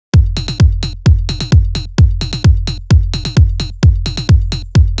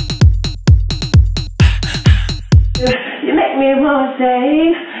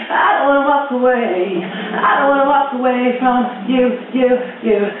stay. I don't wanna walk away. I don't wanna walk away from you.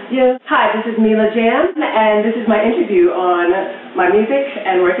 Hi, this is Mila Jam, and this is my interview on my music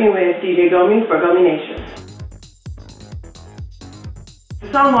and working with DJ Gomi for Gomi Nation.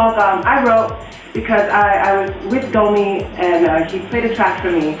 The song Walk I wrote because I was with Gomi and he played a track for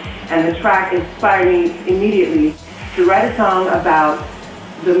me, and the track inspired me immediately to write a song about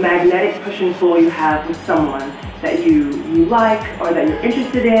the magnetic push and pull you have with someone that you like or that you're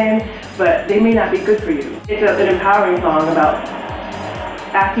interested in, but they may not be good for you. It's an empowering song about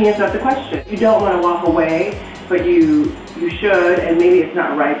asking yourself the question. You don't want to walk away, but you should, and maybe it's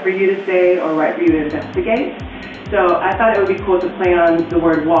not right for you to stay or right for you to investigate. So I thought it would be cool to play on the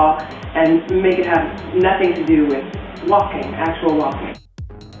word walk and make it have nothing to do with walking, actual walking.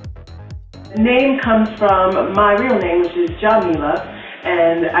 The name comes from my real name, which is Mila,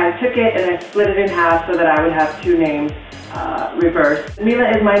 and I took it and I split it in half so that I would have two names reversed. Mila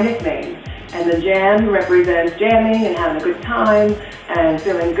is my nickname, and the jam represents jamming and having a good time and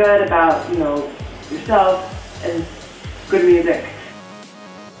feeling good about, yourself and good music.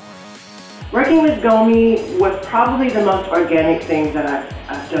 Working with Gomi was probably the most organic thing that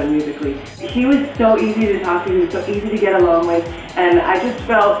I've done musically. He was so easy to talk to, he was so easy to get along with, and I just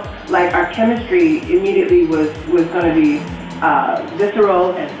felt like our chemistry immediately was going to be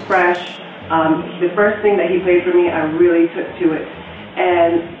visceral and fresh. The first thing that he played for me, I really took to it,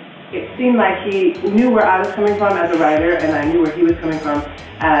 and it seemed like he knew where I was coming from as a writer, and I knew where he was coming from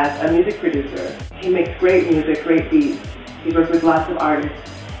as a music producer. He makes great music, great beats. He works with lots of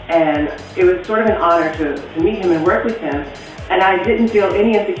artists, and it was sort of an honor to meet him and work with him, and I didn't feel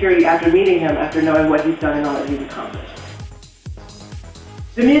any insecurity after meeting him, after knowing what he's done and all that he's accomplished.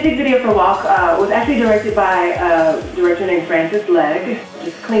 The music video for Walk was actually directed by a director named Francis Legg.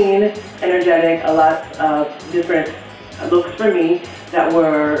 Just clean, energetic, a lot of different looks for me that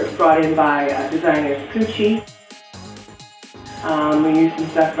were brought in by designers Pucci. We used some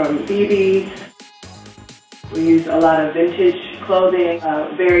stuff from BB. We used a lot of vintage clothing.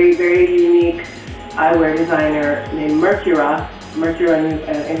 Very, very unique eyewear designer named Mercura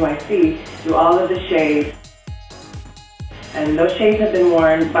NYC, do all of the shades. And those shades have been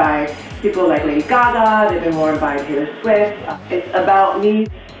worn by people like Lady Gaga, they've been worn by Taylor Swift. It's about me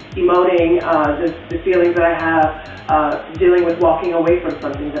emoting the feelings that I have dealing with walking away from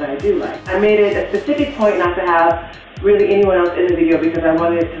something that I do like. I made it a specific point not to have really anyone else in the video because I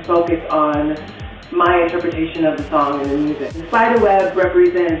wanted to focus on my interpretation of the song and the music. The spider web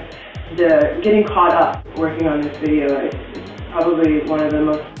represents the getting caught up working on this video. It's probably one of the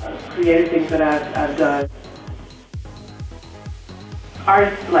most creative things that I've done.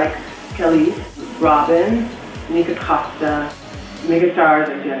 Artists like Kelly, Robin, Nika Costa, megastars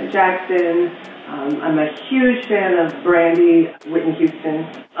like Janet Jackson. I'm a huge fan of Brandy, Whitney Houston.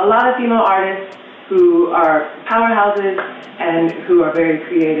 A lot of female artists who are powerhouses and who are very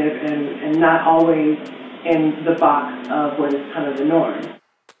creative and not always in the box of what is kind of the norm.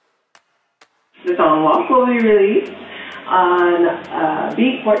 The song Walk will be released on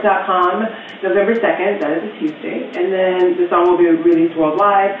beatport.com November 2nd, that is a Tuesday, and then the song will be released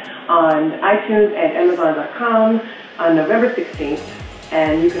worldwide on iTunes and Amazon.com on November 16th,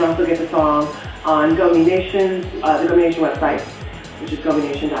 and you can also get the song on Gomi Nation's, the Gomi Nation website, which is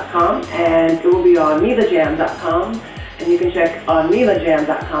gomination.com, and it will be on milajam.com, and you can check on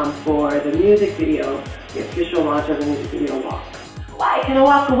milajam.com for the music video, the official launch of the music video Walk. Why can I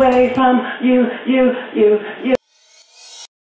walk away from you?